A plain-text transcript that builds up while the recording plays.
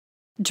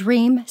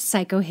Dream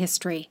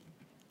Psychohistory.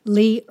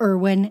 Lee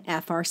Irwin,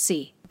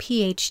 FRC,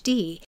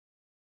 PhD.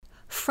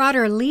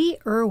 Frater Lee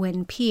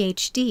Irwin,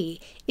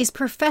 PhD, is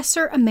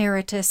Professor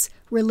Emeritus,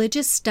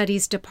 Religious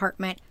Studies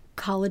Department,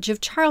 College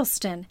of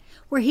Charleston,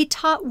 where he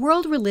taught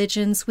world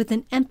religions with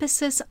an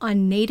emphasis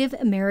on Native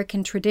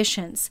American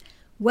traditions,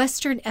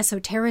 Western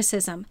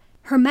esotericism,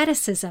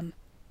 Hermeticism,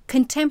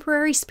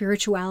 contemporary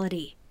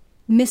spirituality,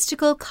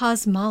 mystical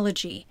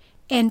cosmology,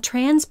 and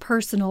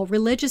transpersonal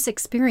religious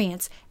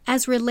experience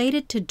as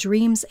related to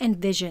dreams and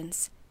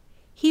visions.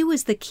 He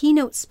was the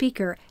keynote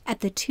speaker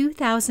at the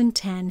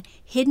 2010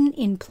 Hidden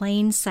in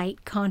Plain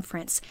Sight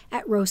Conference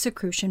at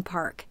Rosicrucian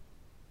Park.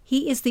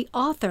 He is the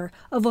author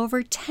of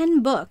over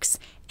 10 books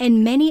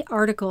and many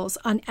articles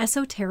on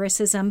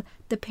esotericism,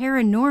 the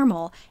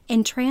paranormal,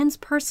 and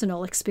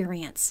transpersonal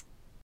experience.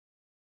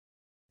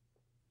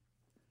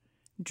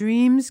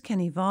 Dreams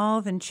can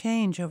evolve and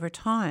change over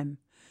time,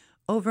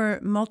 over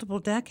multiple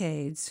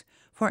decades,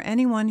 for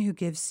anyone who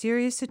gives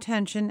serious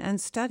attention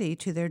and study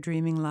to their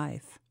dreaming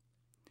life.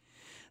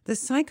 The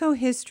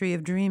psychohistory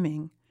of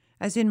dreaming,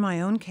 as in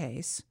my own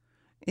case,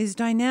 is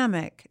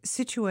dynamic,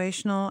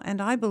 situational, and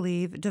I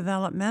believe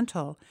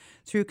developmental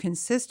through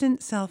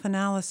consistent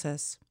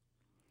self-analysis.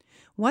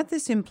 What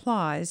this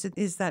implies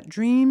is that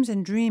dreams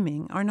and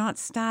dreaming are not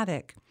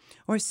static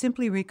or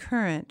simply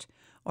recurrent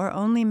or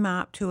only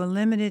mapped to a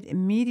limited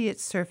immediate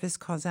surface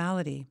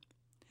causality.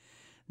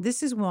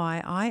 This is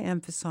why I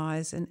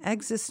emphasize an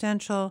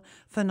existential,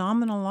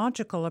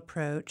 phenomenological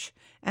approach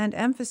and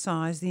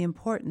emphasize the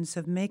importance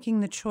of making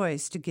the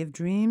choice to give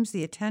dreams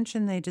the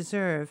attention they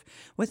deserve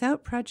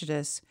without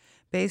prejudice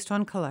based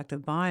on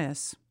collective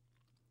bias.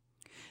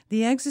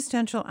 The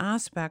existential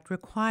aspect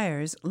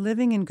requires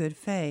living in good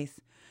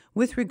faith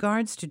with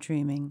regards to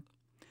dreaming,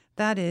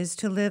 that is,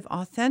 to live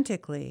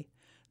authentically,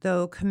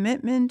 though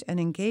commitment and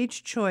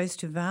engaged choice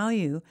to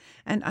value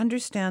and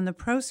understand the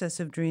process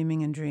of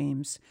dreaming and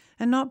dreams,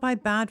 and not by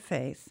bad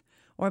faith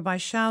or by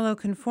shallow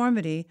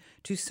conformity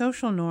to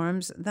social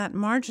norms that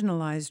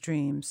marginalize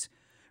dreams,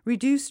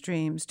 reduce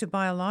dreams to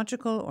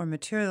biological or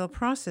material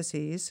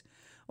processes,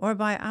 or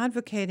by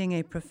advocating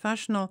a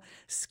professional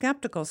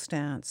skeptical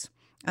stance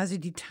as a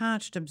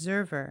detached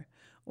observer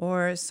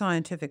or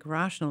scientific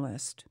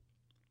rationalist.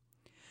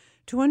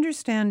 To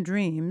understand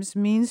dreams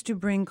means to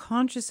bring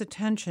conscious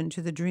attention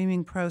to the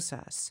dreaming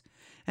process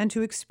and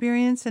to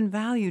experience and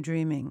value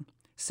dreaming,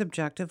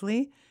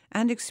 subjectively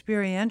and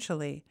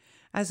experientially,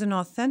 as an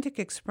authentic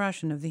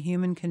expression of the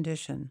human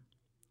condition.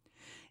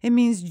 It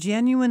means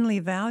genuinely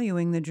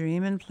valuing the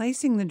dream and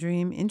placing the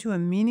dream into a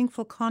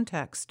meaningful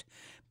context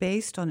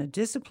based on a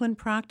disciplined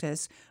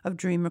practice of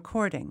dream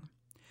recording,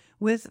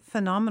 with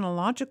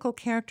phenomenological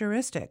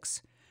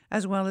characteristics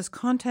as well as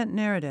content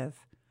narrative,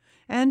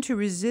 and to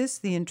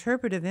resist the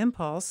interpretive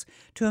impulse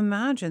to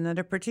imagine that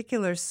a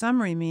particular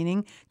summary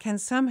meaning can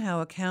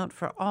somehow account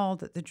for all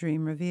that the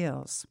dream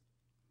reveals.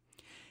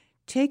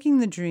 Taking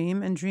the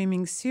dream and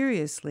dreaming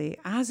seriously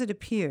as it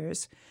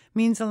appears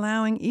means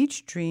allowing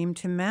each dream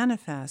to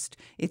manifest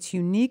its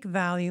unique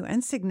value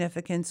and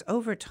significance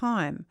over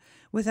time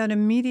without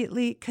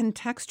immediately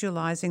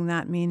contextualizing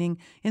that meaning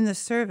in the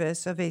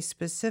service of a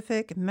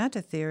specific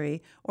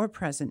meta-theory or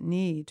present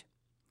need.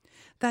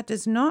 That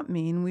does not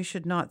mean we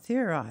should not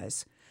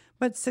theorize,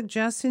 but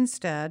suggests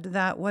instead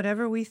that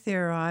whatever we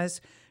theorize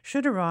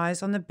should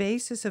arise on the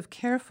basis of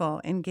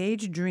careful,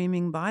 engaged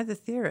dreaming by the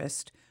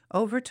theorist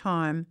over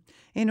time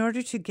in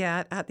order to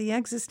get at the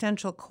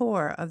existential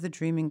core of the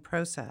dreaming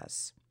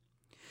process.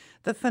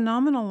 The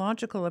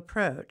phenomenological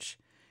approach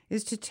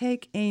is to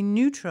take a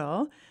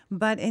neutral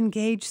but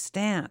engaged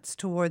stance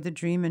toward the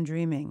dream and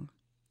dreaming.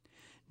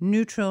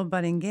 Neutral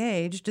but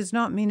engaged does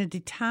not mean a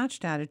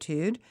detached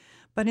attitude,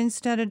 but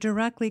instead a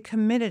directly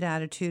committed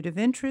attitude of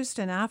interest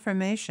and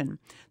affirmation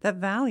that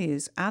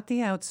values at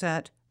the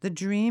outset the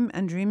dream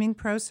and dreaming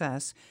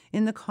process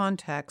in the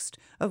context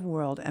of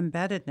world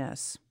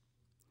embeddedness.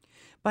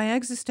 By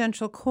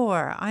existential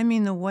core, I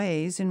mean the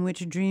ways in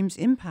which dreams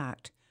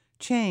impact,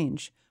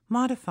 change,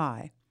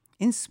 modify,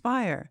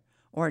 inspire,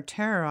 or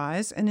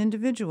terrorize an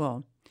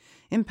individual,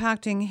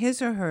 impacting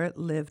his or her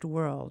lived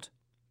world.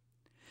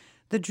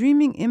 The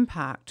dreaming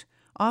impact,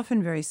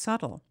 often very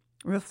subtle,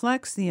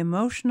 reflects the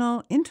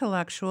emotional,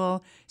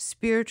 intellectual,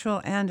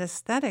 spiritual, and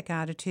aesthetic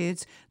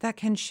attitudes that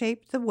can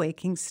shape the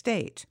waking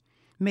state,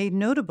 made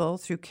notable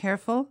through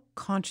careful,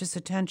 conscious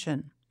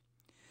attention.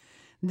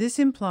 This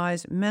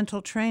implies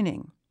mental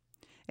training,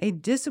 a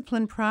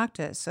disciplined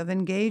practice of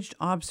engaged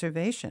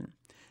observation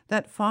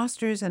that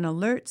fosters an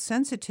alert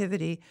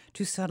sensitivity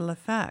to subtle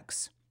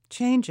effects,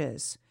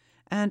 changes,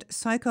 and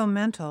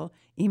psychomental,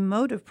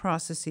 emotive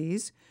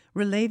processes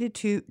related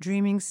to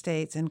dreaming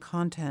states and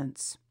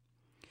contents.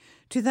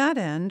 To that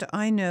end,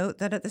 I note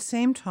that at the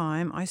same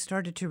time I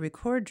started to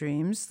record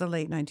dreams, the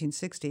late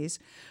 1960s,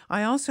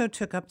 I also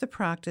took up the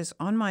practice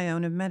on my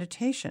own of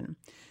meditation,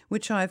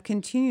 which I've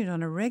continued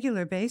on a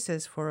regular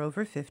basis for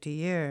over 50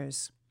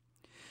 years.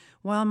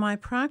 While my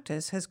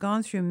practice has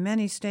gone through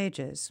many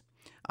stages,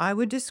 I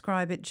would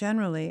describe it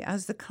generally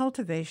as the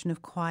cultivation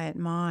of quiet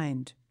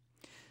mind.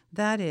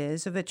 that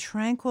is, of a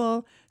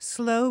tranquil,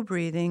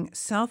 slow-breathing,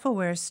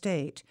 self-aware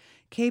state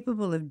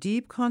capable of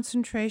deep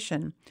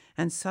concentration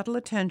and subtle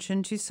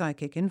attention to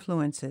psychic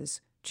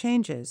influences,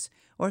 changes,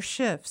 or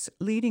shifts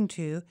leading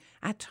to,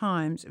 at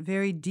times,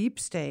 very deep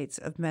states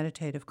of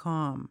meditative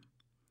calm.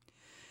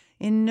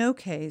 In no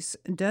case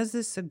does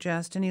this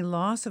suggest any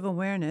loss of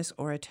awareness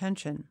or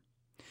attention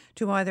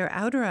to either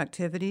outer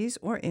activities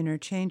or inner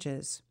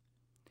changes.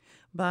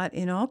 But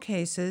in all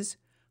cases,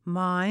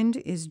 mind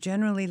is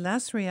generally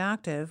less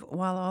reactive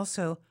while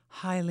also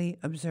highly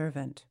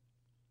observant.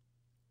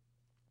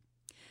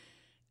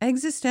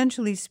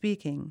 Existentially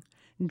speaking,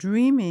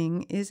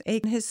 dreaming is a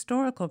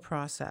historical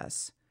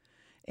process,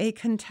 a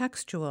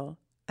contextual,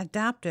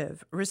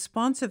 adaptive,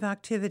 responsive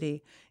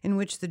activity in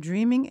which the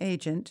dreaming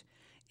agent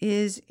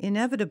is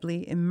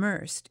inevitably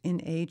immersed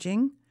in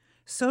aging,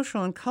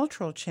 social and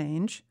cultural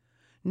change,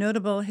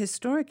 notable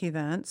historic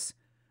events,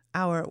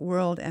 our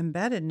world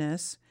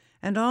embeddedness,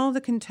 and all the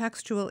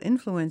contextual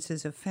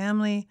influences of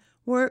family,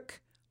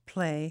 work,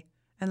 play,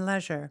 and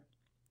leisure.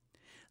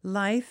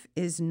 Life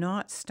is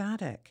not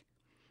static,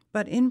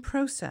 but in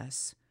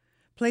process,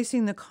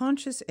 placing the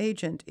conscious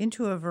agent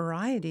into a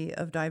variety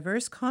of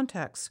diverse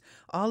contexts,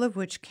 all of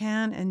which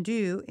can and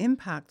do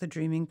impact the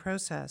dreaming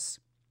process.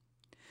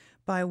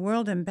 By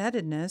world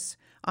embeddedness,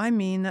 I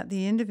mean that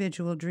the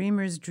individual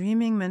dreamer's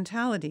dreaming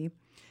mentality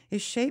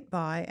is shaped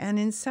by and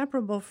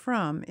inseparable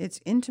from its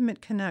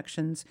intimate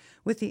connections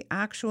with the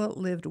actual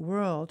lived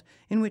world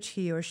in which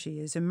he or she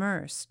is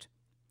immersed.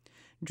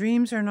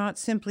 Dreams are not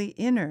simply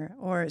inner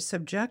or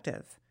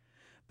subjective,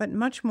 but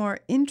much more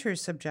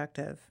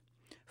intersubjective,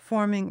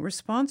 forming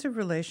responsive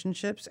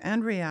relationships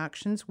and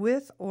reactions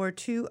with or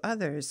to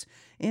others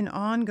in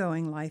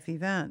ongoing life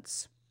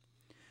events.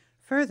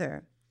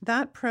 Further,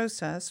 that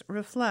process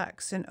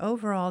reflects an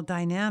overall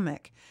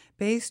dynamic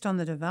based on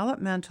the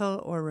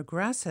developmental or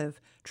regressive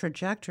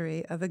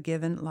trajectory of a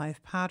given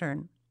life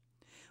pattern,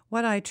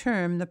 what I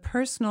term the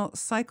personal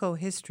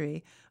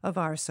psychohistory of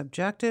our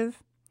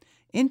subjective,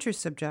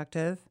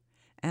 intersubjective,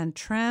 and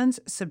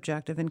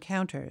transsubjective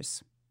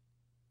encounters.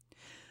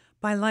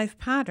 By life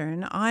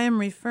pattern, I am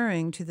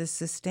referring to the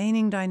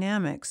sustaining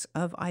dynamics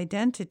of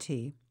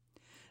identity,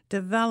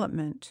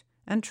 development,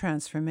 and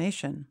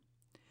transformation.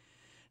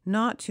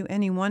 Not to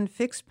any one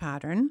fixed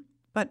pattern,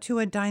 but to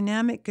a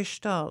dynamic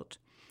gestalt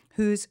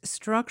whose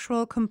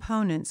structural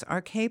components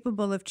are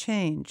capable of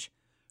change,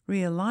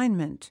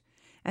 realignment,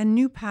 and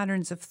new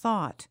patterns of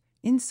thought,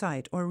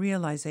 insight, or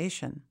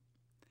realization.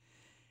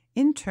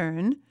 In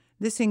turn,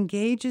 this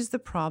engages the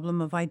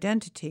problem of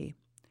identity,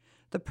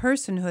 the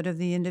personhood of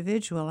the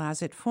individual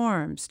as it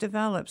forms,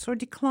 develops, or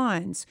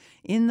declines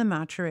in the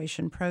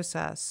maturation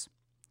process.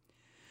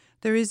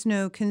 There is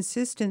no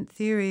consistent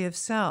theory of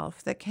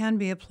self that can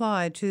be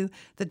applied to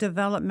the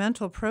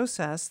developmental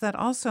process that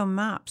also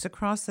maps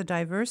across the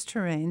diverse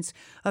terrains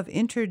of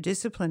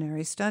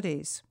interdisciplinary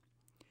studies.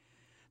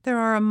 There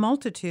are a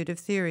multitude of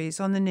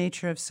theories on the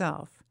nature of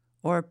self,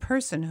 or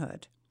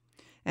personhood,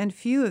 and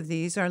few of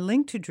these are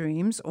linked to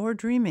dreams or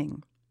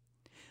dreaming.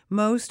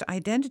 Most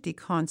identity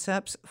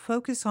concepts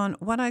focus on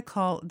what I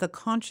call the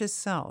conscious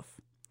self,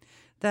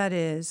 that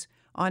is,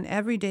 on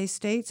everyday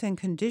states and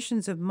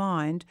conditions of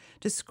mind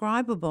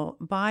describable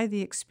by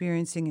the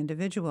experiencing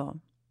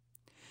individual.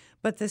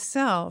 But the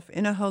self,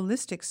 in a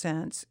holistic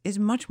sense, is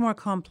much more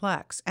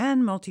complex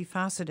and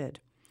multifaceted,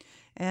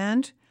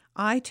 and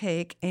I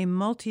take a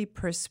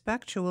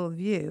multi-perspectual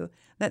view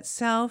that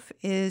self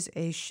is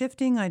a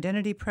shifting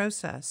identity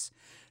process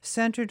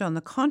centered on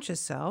the conscious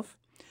self,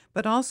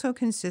 but also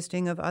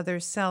consisting of other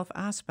self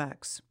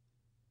aspects.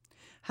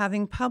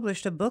 Having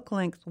published a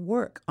book-length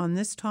work on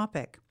this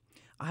topic,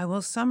 I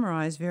will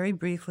summarize very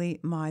briefly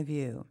my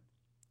view.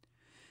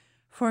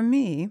 For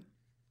me,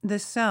 the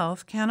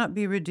self cannot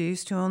be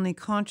reduced to only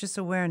conscious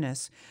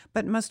awareness,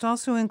 but must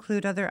also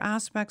include other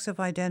aspects of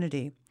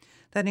identity.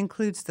 That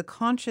includes the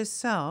conscious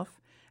self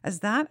as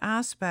that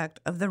aspect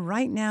of the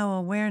right now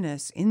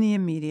awareness in the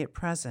immediate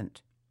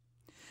present.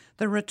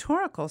 The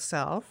rhetorical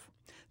self,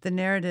 the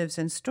narratives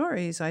and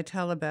stories I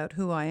tell about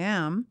who I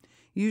am,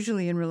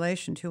 usually in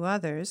relation to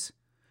others,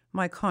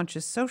 my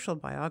conscious social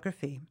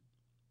biography.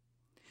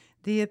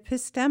 The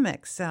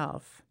epistemic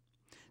self,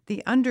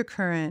 the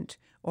undercurrent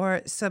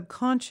or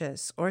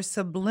subconscious or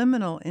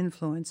subliminal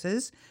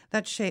influences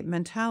that shape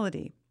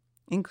mentality,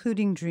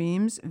 including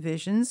dreams,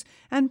 visions,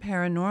 and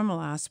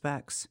paranormal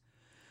aspects.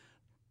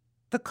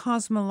 The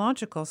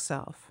cosmological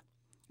self,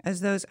 as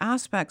those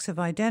aspects of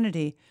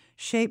identity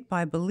shaped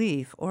by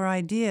belief or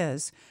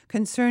ideas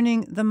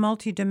concerning the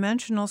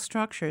multidimensional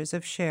structures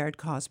of shared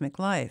cosmic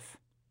life.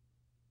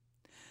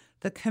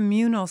 The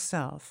communal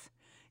self,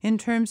 in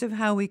terms of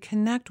how we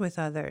connect with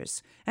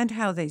others and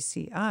how they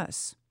see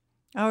us,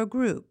 our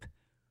group,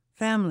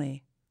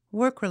 family,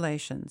 work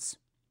relations,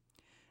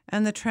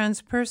 and the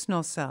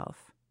transpersonal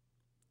self,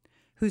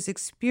 whose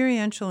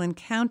experiential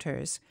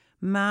encounters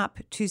map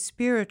to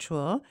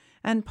spiritual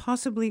and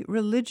possibly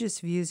religious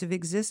views of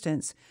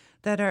existence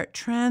that are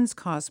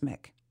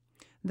transcosmic,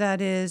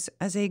 that is,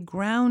 as a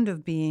ground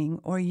of being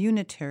or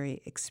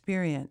unitary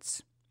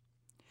experience.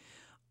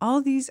 All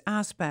these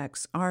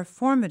aspects are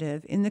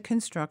formative in the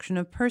construction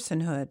of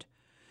personhood,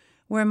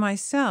 where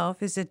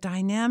myself is a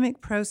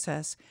dynamic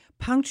process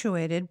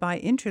punctuated by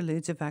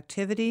interludes of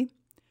activity,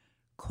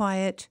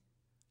 quiet,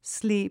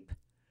 sleep,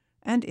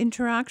 and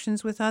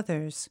interactions with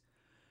others,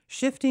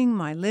 shifting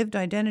my lived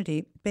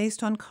identity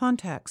based on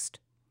context.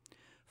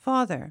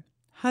 Father,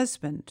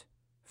 husband,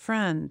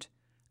 friend,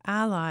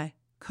 ally,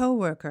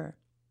 co-worker,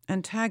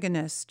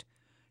 antagonist,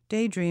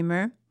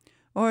 daydreamer,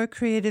 or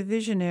creative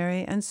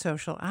visionary and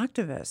social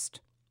activist.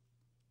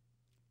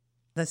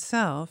 The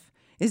self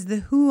is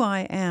the who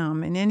I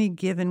am in any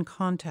given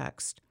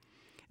context,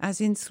 as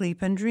in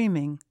sleep and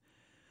dreaming,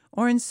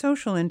 or in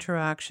social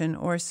interaction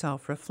or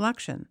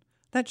self-reflection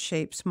that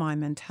shapes my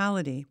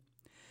mentality,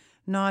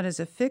 not as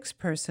a fixed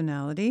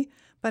personality,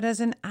 but as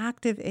an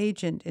active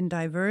agent in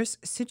diverse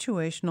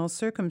situational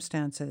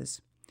circumstances,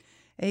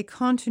 a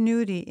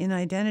continuity in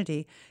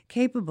identity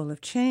capable of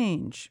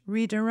change,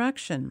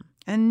 redirection,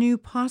 and new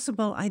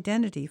possible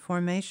identity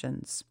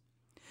formations.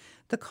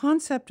 The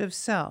concept of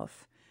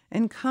self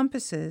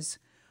encompasses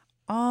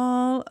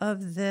all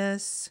of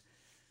this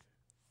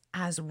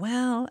as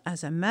well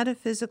as a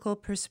metaphysical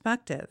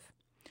perspective,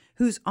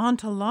 whose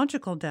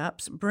ontological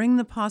depths bring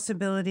the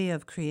possibility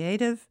of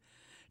creative,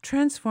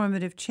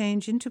 transformative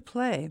change into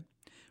play,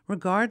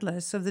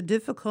 regardless of the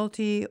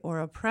difficulty or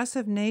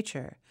oppressive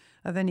nature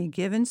of any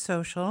given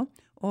social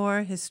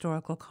or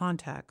historical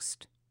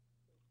context.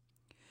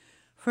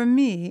 For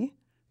me,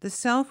 the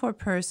self or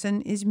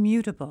person is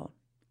mutable,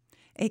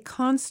 a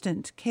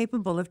constant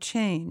capable of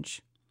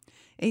change,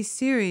 a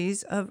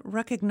series of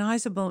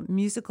recognizable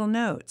musical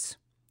notes,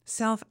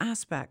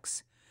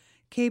 self-aspects,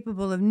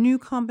 capable of new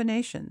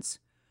combinations,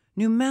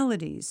 new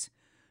melodies,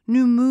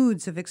 new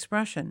moods of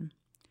expression,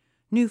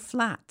 new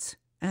flats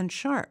and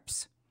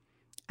sharps,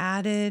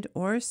 added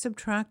or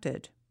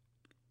subtracted.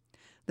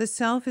 The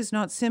self is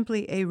not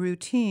simply a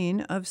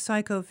routine of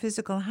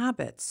psychophysical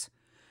habits,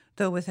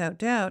 though without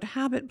doubt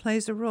habit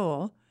plays a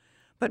role,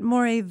 but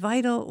more a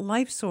vital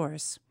life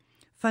source,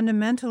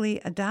 fundamentally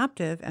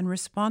adaptive and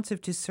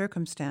responsive to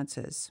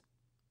circumstances.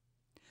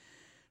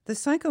 The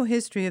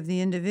psychohistory of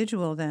the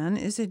individual, then,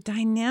 is a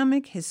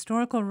dynamic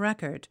historical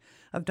record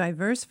of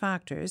diverse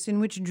factors in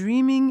which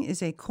dreaming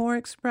is a core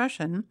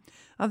expression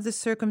of the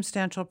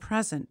circumstantial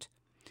present,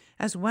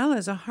 as well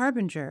as a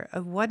harbinger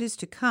of what is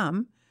to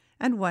come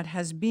and what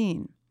has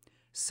been,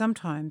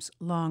 sometimes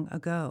long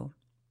ago.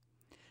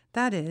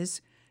 That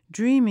is,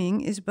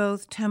 dreaming is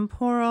both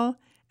temporal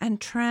and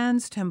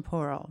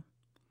transtemporal.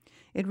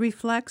 It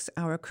reflects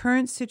our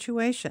current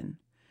situation,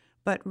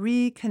 but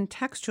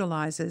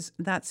recontextualizes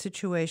that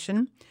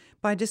situation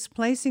by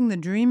displacing the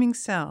dreaming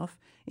self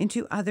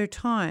into other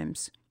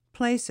times,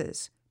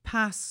 places,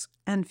 pasts,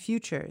 and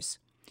futures,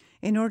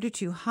 in order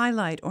to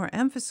highlight or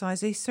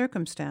emphasize a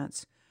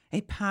circumstance,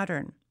 a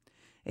pattern,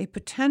 a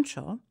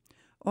potential,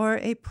 or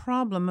a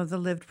problem of the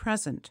lived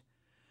present,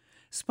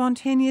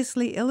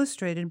 spontaneously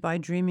illustrated by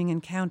dreaming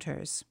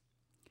encounters.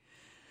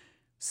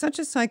 Such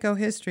a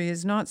psychohistory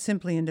is not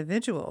simply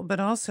individual, but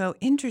also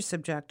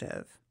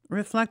intersubjective,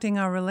 reflecting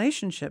our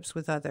relationships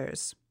with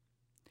others.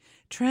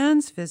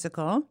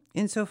 Transphysical,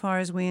 insofar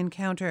as we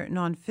encounter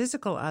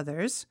non-physical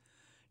others,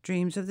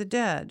 dreams of the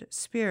dead,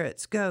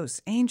 spirits,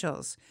 ghosts,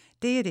 angels,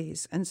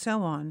 deities, and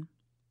so on.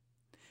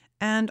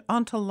 And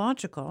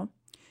ontological,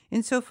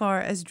 insofar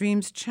as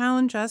dreams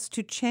challenge us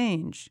to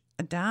change,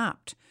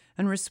 adapt,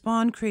 and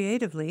respond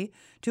creatively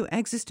to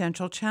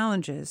existential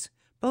challenges,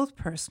 both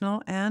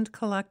personal and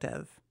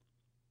collective.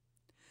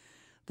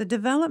 The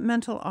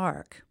developmental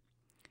arc,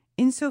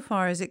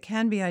 insofar as it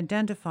can be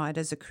identified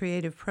as a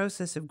creative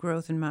process of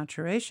growth and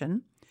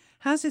maturation,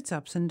 has its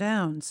ups and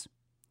downs.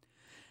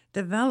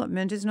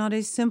 Development is not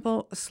a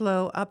simple,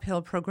 slow,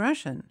 uphill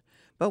progression,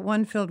 but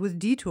one filled with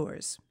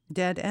detours,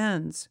 dead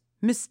ends,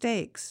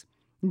 mistakes,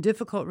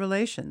 difficult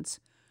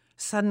relations,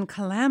 sudden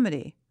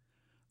calamity,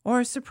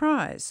 or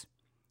surprise,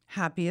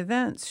 happy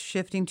events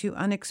shifting to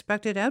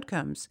unexpected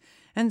outcomes,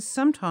 and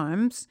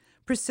sometimes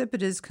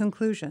precipitous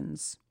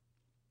conclusions.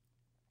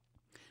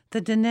 The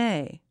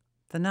Dene,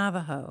 the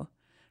Navajo,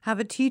 have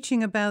a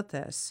teaching about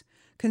this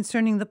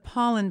concerning the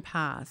pollen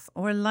path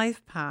or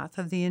life path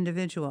of the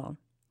individual.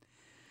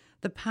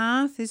 The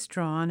path is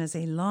drawn as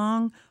a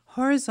long,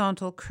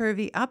 horizontal,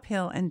 curvy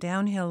uphill and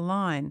downhill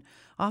line,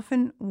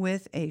 often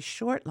with a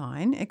short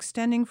line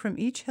extending from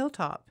each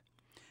hilltop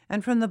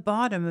and from the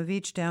bottom of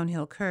each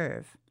downhill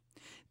curve.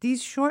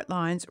 These short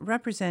lines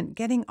represent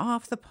getting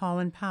off the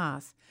pollen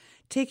path,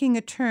 taking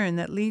a turn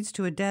that leads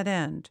to a dead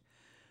end,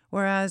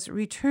 whereas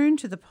return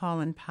to the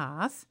pollen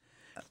path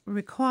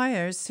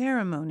requires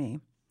ceremony,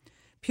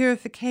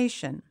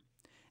 purification,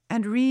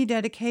 and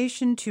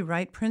rededication to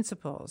right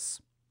principles.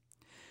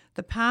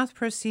 The path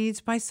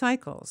proceeds by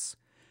cycles,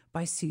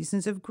 by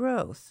seasons of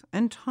growth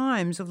and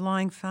times of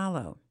lying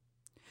fallow.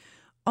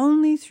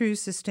 Only through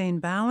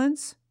sustained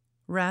balance,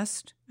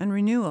 rest and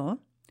renewal,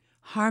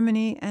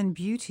 harmony and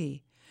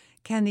beauty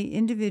can the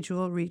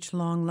individual reach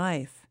long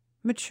life,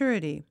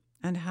 maturity,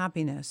 and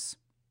happiness.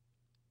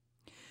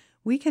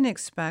 we can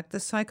expect the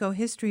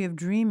psychohistory of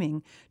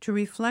dreaming to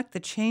reflect the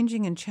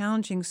changing and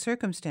challenging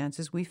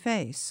circumstances we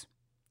face.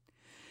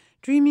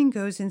 Dreaming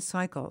goes in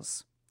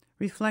cycles,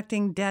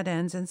 reflecting dead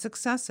ends and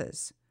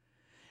successes,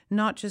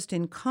 not just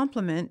in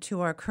complement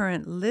to our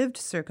current lived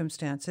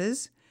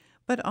circumstances,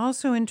 but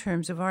also in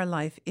terms of our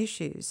life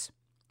issues,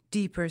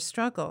 deeper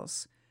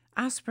struggles,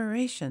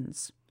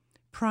 aspirations,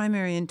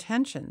 primary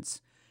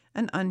intentions,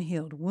 and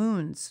unhealed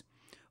wounds,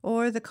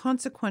 or the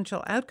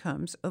consequential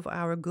outcomes of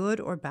our good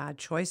or bad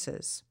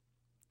choices.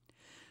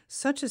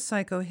 Such a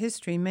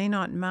psychohistory may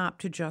not map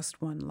to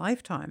just one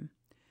lifetime,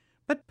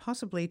 but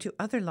possibly to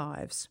other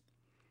lives,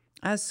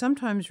 as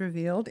sometimes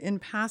revealed in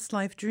past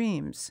life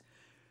dreams,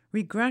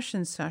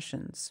 regression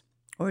sessions,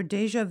 or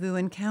déjà vu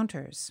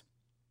encounters.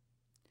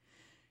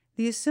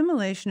 The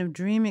assimilation of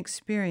dream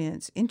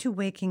experience into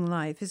waking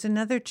life is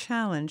another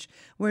challenge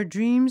where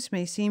dreams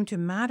may seem to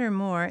matter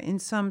more in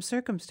some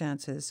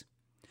circumstances,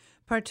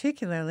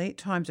 particularly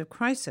times of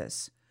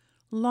crisis,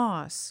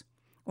 loss,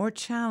 or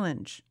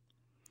challenge,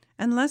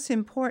 and less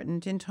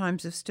important in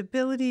times of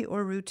stability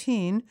or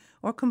routine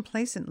or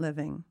complacent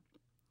living.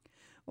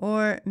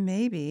 Or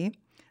maybe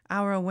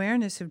our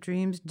awareness of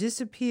dreams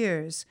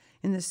disappears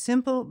in the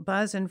simple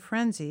buzz and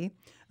frenzy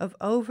of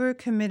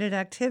over-committed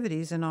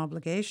activities and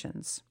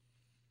obligations.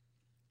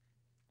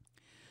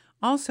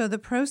 Also, the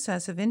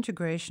process of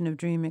integration of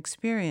dream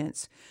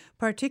experience,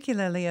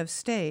 particularly of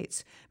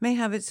states, may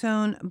have its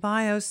own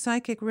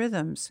biopsychic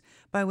rhythms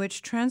by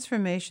which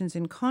transformations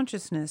in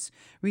consciousness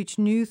reach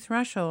new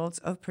thresholds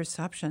of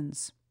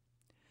perceptions.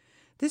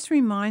 This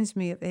reminds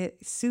me of a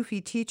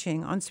Sufi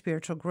teaching on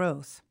spiritual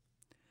growth.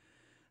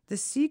 The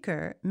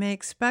seeker may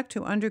expect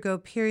to undergo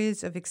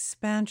periods of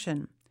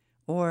expansion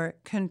or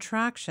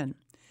contraction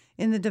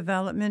in the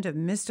development of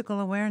mystical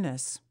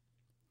awareness.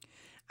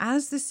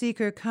 As the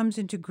seeker comes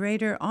into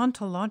greater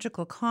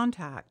ontological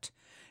contact,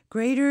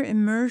 greater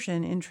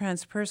immersion in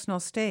transpersonal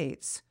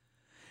states,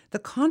 the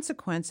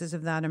consequences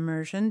of that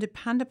immersion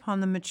depend upon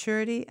the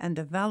maturity and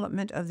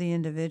development of the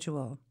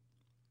individual.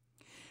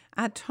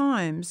 At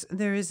times,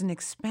 there is an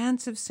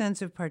expansive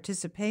sense of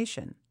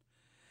participation,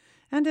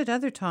 and at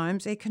other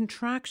times a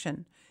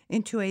contraction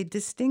into a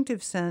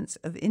distinctive sense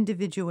of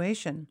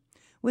individuation,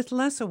 with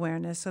less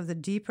awareness of the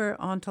deeper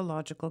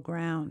ontological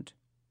ground.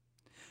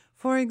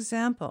 For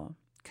example,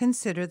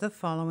 consider the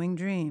following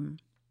dream.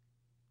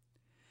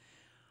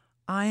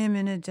 I am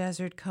in a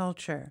desert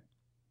culture,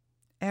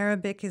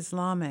 Arabic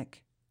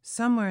Islamic,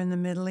 somewhere in the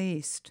Middle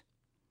East.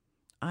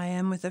 I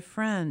am with a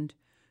friend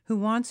who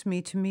wants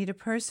me to meet a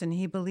person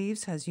he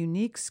believes has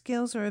unique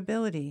skills or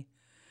ability,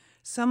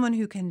 someone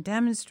who can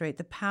demonstrate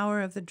the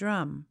power of the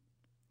drum.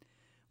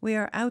 We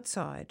are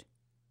outside.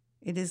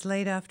 It is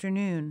late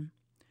afternoon,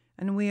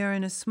 and we are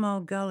in a small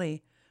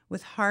gully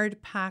with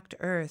hard-packed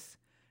earth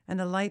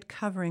and a light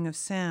covering of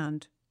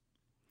sand.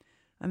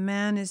 A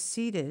man is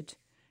seated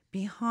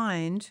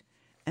behind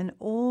an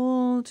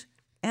old,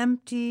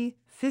 empty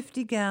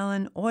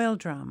 50-gallon oil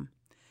drum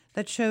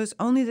that shows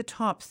only the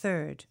top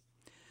third.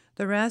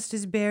 The rest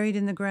is buried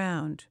in the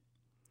ground.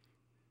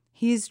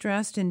 He is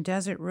dressed in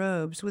desert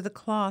robes with a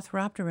cloth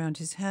wrapped around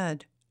his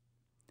head.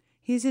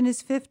 He is in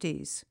his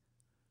 50s,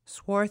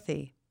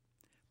 swarthy,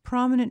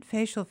 prominent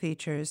facial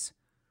features,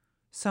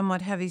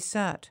 somewhat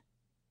heavy-set,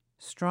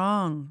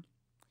 strong,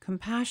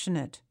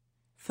 compassionate,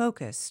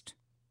 focused.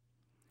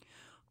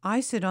 I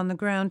sit on the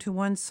ground to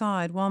one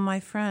side while my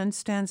friend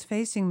stands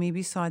facing me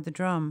beside the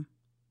drum.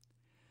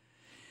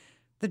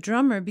 The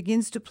drummer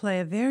begins to play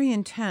a very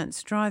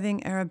intense,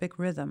 driving Arabic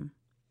rhythm.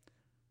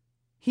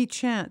 He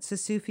chants a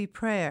Sufi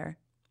prayer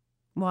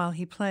while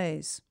he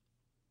plays.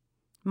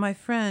 My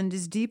friend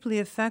is deeply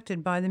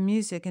affected by the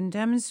music and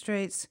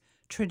demonstrates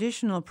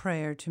traditional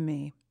prayer to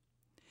me.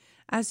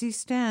 As he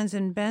stands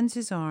and bends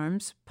his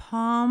arms,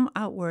 palm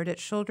outward at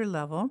shoulder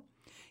level,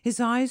 his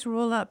eyes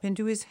roll up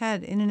into his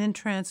head in an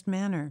entranced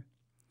manner.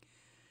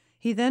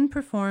 He then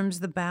performs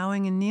the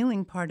bowing and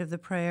kneeling part of the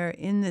prayer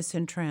in this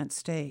entranced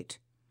state.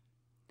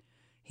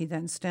 He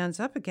then stands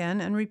up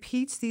again and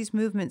repeats these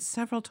movements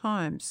several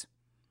times.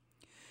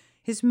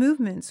 His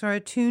movements are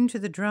attuned to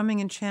the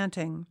drumming and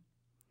chanting.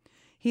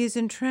 He is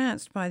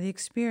entranced by the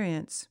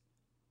experience.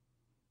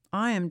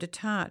 I am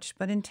detached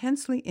but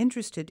intensely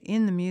interested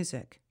in the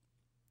music.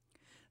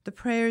 The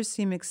prayers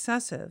seem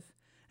excessive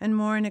and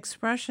more an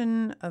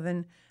expression of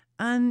an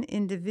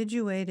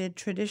unindividuated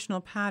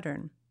traditional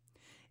pattern,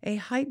 a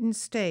heightened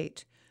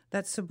state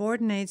that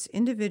subordinates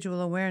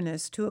individual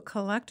awareness to a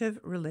collective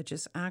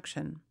religious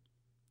action.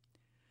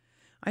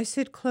 I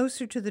sit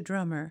closer to the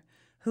drummer,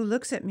 who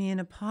looks at me in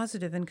a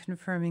positive and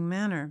confirming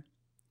manner.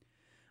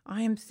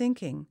 I am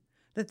thinking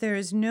that there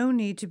is no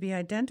need to be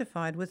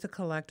identified with the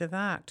collective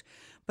act,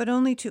 but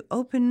only to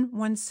open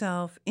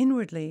oneself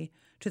inwardly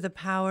to the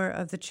power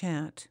of the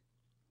chant.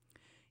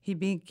 He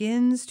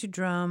begins to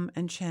drum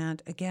and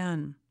chant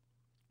again.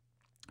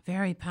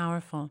 Very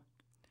powerful.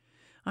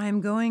 I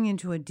am going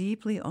into a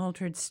deeply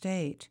altered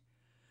state,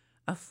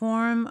 a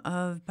form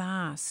of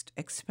vast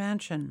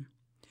expansion,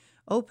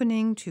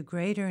 opening to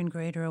greater and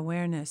greater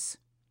awareness.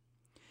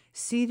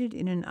 seated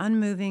in an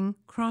unmoving,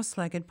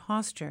 cross-legged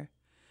posture,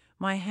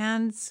 my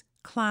hands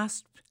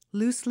clasped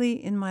loosely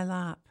in my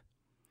lap.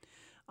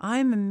 I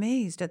am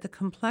amazed at the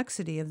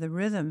complexity of the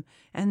rhythm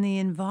and the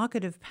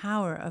invocative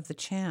power of the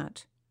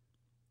chant.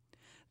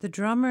 The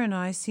drummer and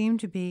I seem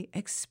to be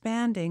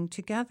expanding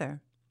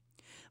together.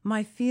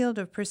 My field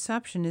of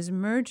perception is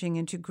merging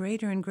into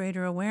greater and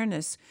greater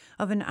awareness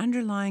of an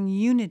underlying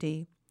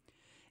unity,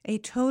 a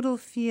total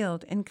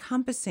field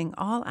encompassing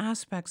all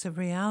aspects of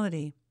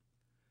reality.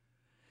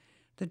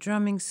 The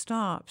drumming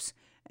stops,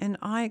 and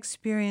I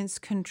experience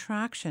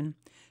contraction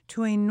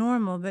to a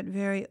normal but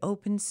very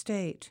open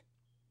state.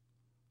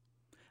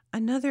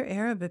 Another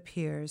Arab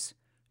appears,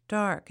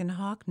 dark and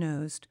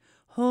hawk-nosed,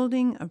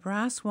 holding a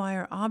brass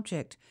wire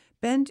object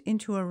bent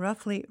into a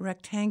roughly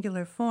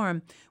rectangular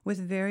form with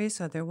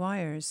various other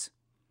wires.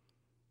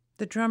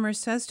 The drummer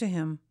says to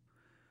him,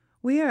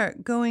 "We are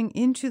going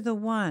into the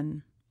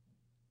one."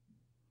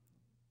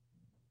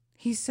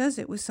 He says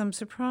it with some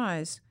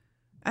surprise,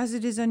 as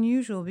it is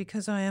unusual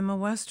because I am a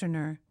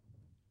Westerner.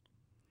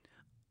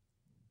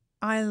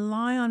 I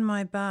lie on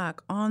my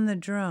back on the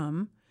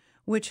drum,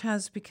 which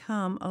has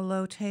become a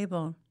low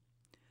table.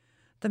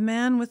 The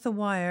man with the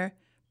wire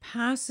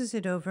passes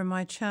it over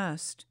my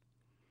chest.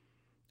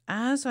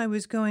 As I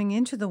was going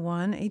into the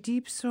one, a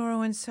deep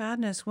sorrow and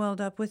sadness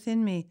welled up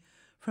within me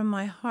from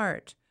my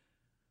heart,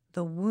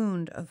 the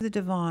wound of the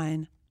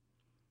divine.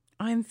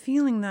 I am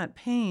feeling that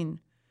pain.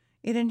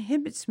 It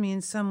inhibits me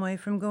in some way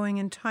from going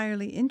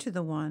entirely into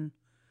the one.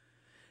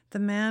 The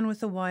man with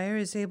the wire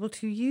is able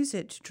to use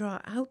it to draw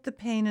out the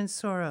pain and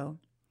sorrow.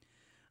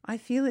 I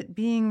feel it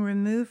being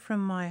removed from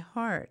my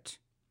heart.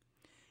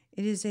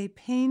 It is a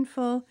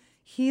painful,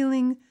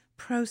 healing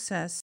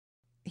process.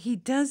 He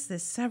does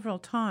this several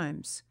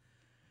times.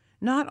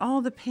 Not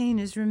all the pain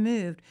is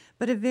removed,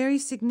 but a very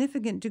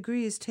significant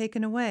degree is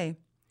taken away.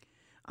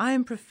 I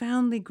am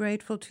profoundly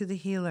grateful to the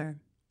healer.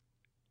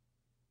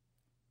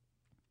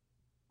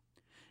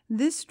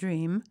 This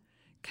dream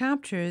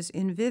captures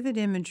in vivid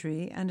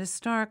imagery and a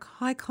stark,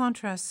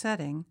 high-contrast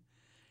setting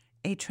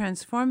a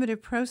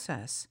transformative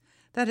process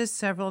that has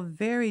several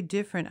very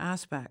different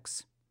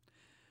aspects.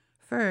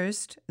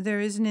 First, there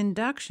is an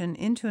induction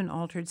into an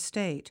altered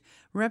state,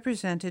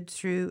 represented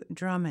through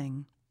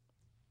drumming.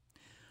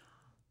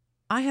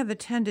 I have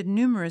attended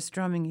numerous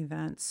drumming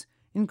events,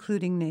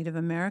 including Native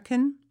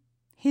American,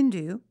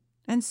 Hindu,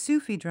 and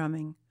Sufi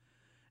drumming,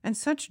 and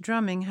such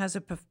drumming has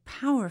a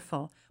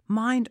powerful,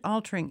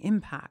 mind-altering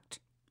impact.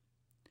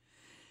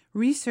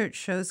 Research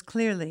shows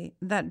clearly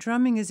that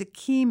drumming is a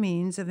key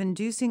means of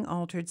inducing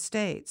altered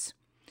states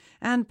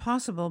and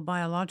possible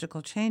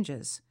biological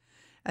changes,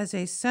 as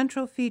a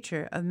central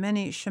feature of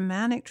many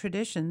shamanic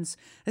traditions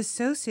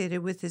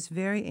associated with this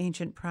very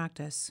ancient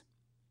practice.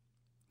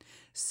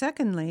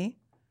 Secondly,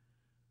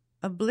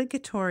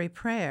 obligatory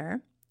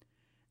prayer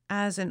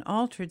as an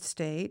altered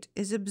state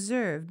is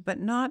observed but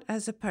not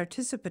as a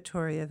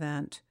participatory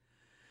event,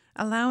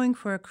 allowing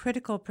for a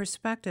critical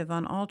perspective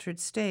on altered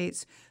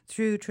states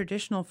through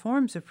traditional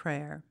forms of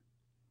prayer.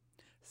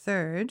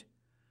 Third,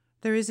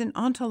 there is an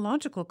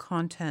ontological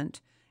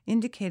content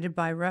indicated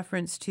by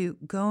reference to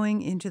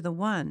going into the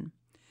one,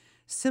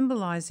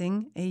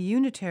 symbolizing a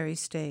unitary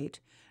state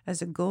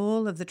as a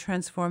goal of the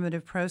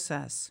transformative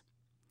process.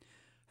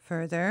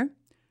 Further,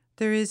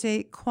 there is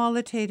a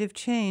qualitative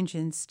change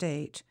in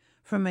state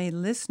from a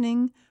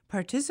listening,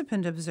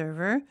 participant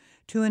observer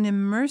to an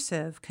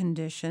immersive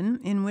condition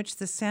in which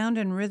the sound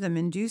and rhythm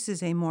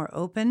induces a more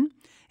open,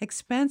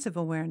 expansive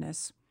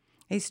awareness,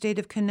 a state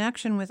of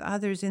connection with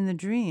others in the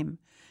dream,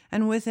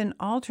 and with an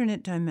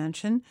alternate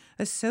dimension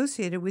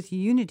associated with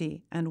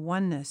unity and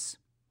oneness.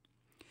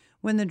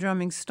 When the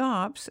drumming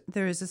stops,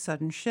 there is a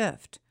sudden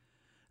shift,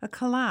 a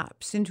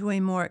collapse into a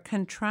more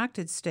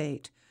contracted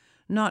state,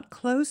 not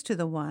close to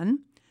the one,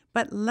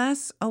 but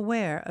less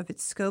aware of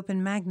its scope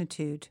and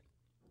magnitude.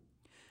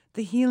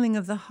 The healing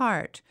of the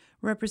heart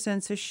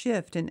represents a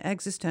shift in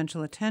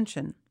existential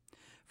attention,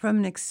 from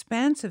an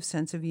expansive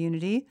sense of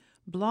unity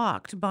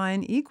blocked by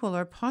an equal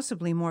or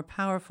possibly more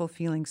powerful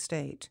feeling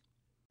state.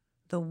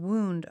 The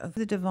wound of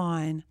the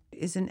divine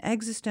is an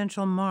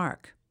existential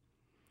mark,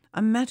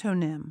 a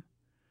metonym,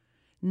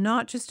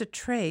 not just a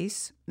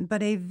trace,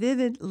 but a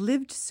vivid,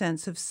 lived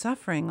sense of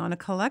suffering on a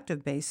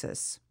collective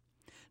basis,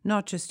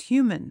 not just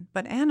human,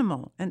 but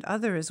animal and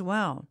other as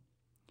well.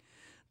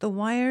 The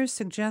wire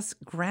suggests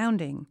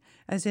grounding,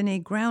 as in a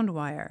ground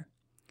wire,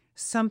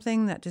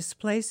 something that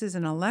displaces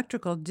an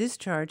electrical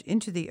discharge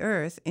into the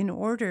earth in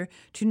order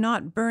to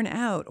not burn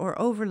out or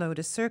overload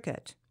a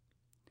circuit.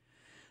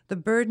 The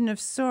burden of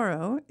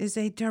sorrow is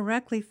a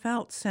directly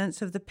felt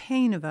sense of the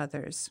pain of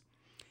others,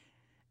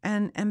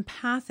 an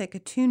empathic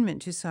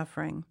attunement to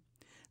suffering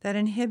that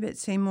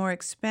inhibits a more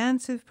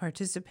expansive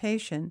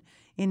participation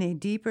in a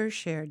deeper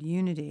shared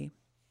unity.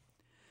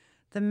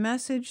 The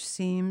message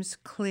seems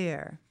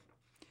clear.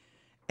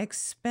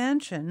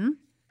 Expansion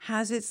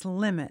has its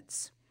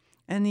limits,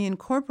 and the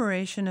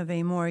incorporation of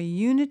a more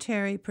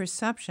unitary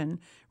perception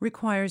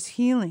requires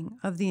healing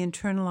of the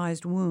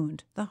internalized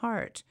wound, the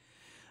heart,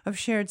 of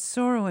shared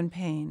sorrow and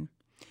pain,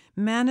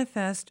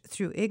 manifest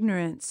through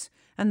ignorance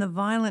and the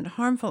violent,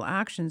 harmful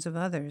actions of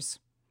others.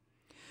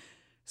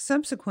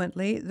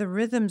 Subsequently, the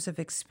rhythms of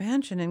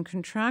expansion and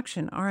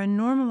contraction are a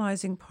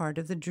normalizing part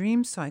of the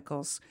dream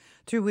cycles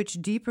through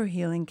which deeper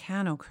healing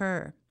can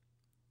occur.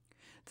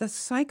 The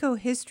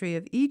psychohistory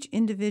of each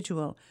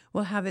individual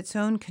will have its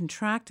own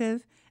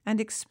contractive and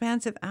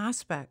expansive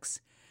aspects,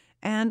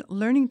 and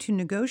learning to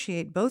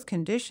negotiate both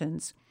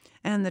conditions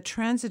and the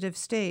transitive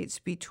states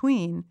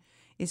between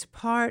is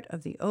part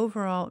of the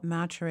overall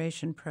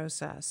maturation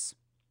process.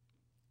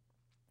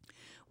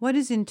 What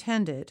is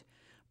intended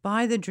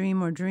by the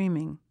dream or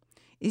dreaming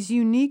is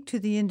unique to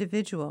the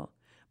individual,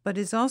 but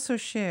is also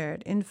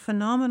shared in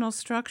phenomenal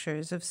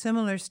structures of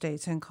similar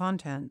states and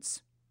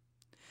contents.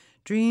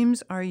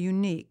 Dreams are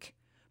unique,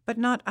 but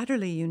not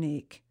utterly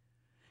unique.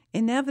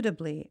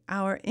 Inevitably,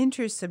 our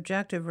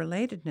intersubjective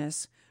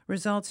relatedness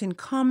results in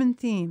common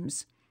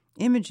themes,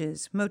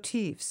 images,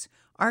 motifs,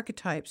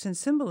 archetypes, and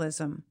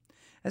symbolism,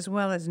 as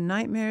well as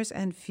nightmares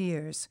and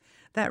fears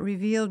that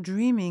reveal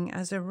dreaming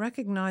as a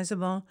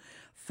recognizable,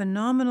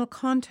 phenomenal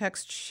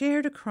context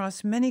shared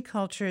across many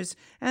cultures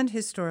and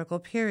historical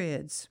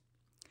periods.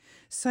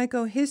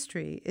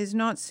 Psychohistory is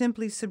not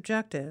simply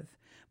subjective,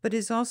 but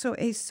is also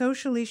a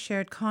socially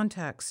shared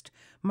context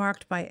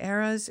marked by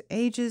eras,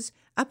 ages,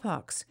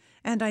 epochs,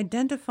 and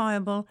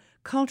identifiable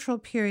cultural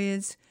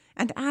periods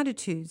and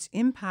attitudes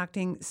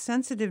impacting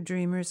sensitive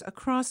dreamers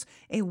across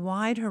a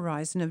wide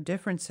horizon of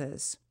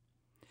differences.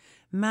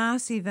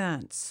 Mass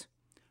events,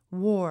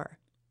 war,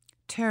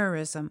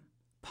 terrorism,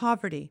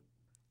 poverty,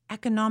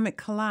 economic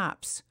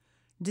collapse,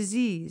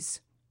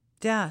 disease,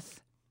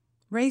 death,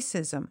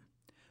 racism,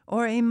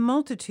 or a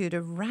multitude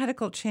of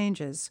radical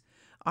changes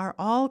are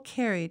all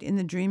carried in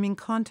the dreaming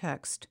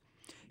context,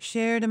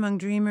 shared among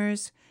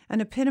dreamers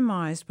and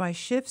epitomized by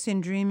shifts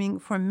in dreaming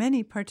for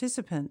many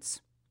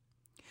participants.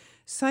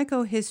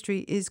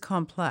 Psychohistory is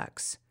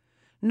complex,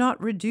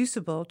 not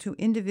reducible to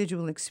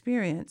individual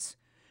experience,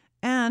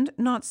 and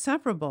not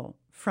separable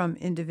from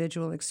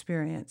individual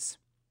experience.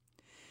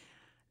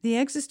 The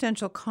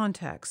existential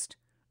context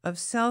of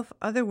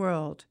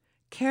self-otherworld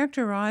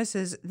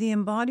characterizes the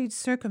embodied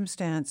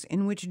circumstance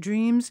in which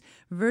dreams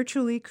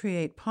virtually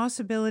create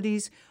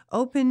possibilities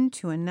open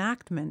to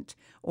enactment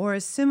or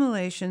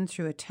assimilation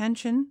through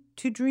attention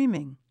to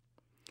dreaming.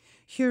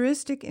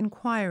 Heuristic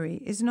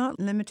inquiry is not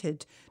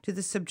limited to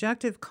the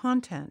subjective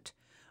content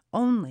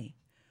only,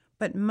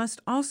 but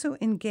must also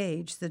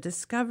engage the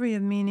discovery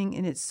of meaning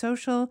in its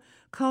social,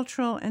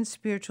 cultural, and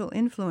spiritual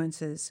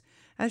influences,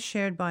 as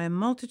shared by a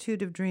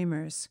multitude of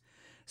dreamers,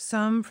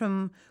 some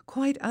from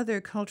quite other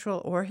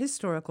cultural or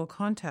historical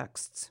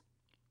contexts.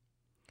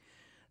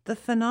 The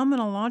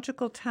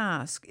phenomenological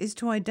task is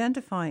to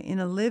identify in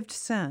a lived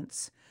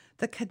sense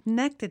the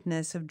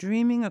connectedness of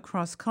dreaming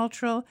across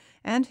cultural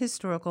and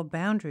historical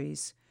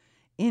boundaries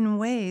in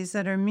ways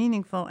that are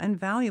meaningful and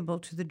valuable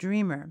to the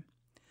dreamer.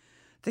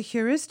 The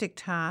heuristic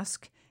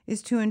task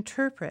is to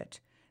interpret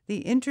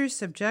the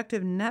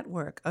intersubjective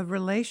network of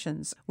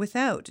relations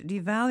without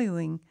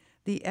devaluing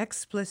the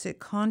explicit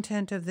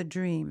content of the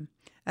dream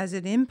as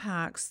it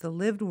impacts the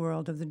lived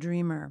world of the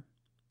dreamer.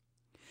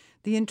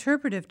 The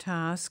interpretive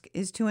task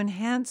is to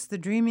enhance the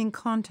dreaming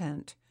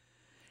content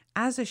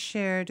as a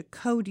shared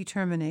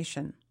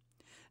co-determination,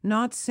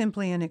 not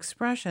simply an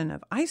expression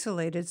of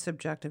isolated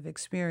subjective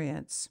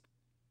experience.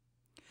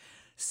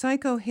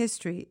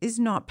 Psychohistory is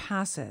not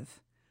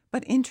passive,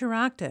 but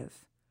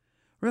interactive,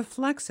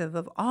 reflexive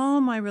of all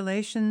my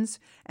relations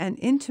and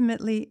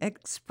intimately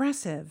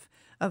expressive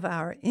of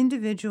our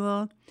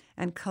individual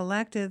and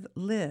collective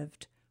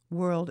lived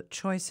world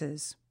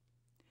choices.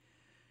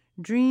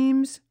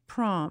 Dreams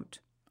prompt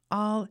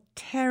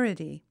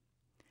alterity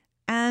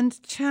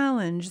and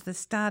challenge the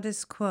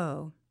status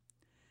quo.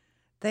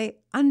 They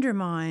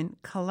undermine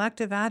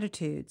collective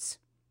attitudes.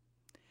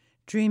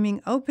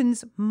 Dreaming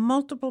opens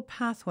multiple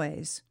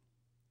pathways,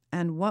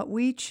 and what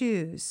we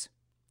choose,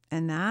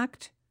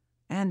 enact,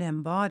 and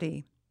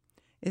embody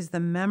is the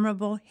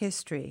memorable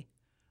history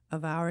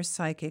of our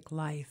psychic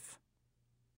life.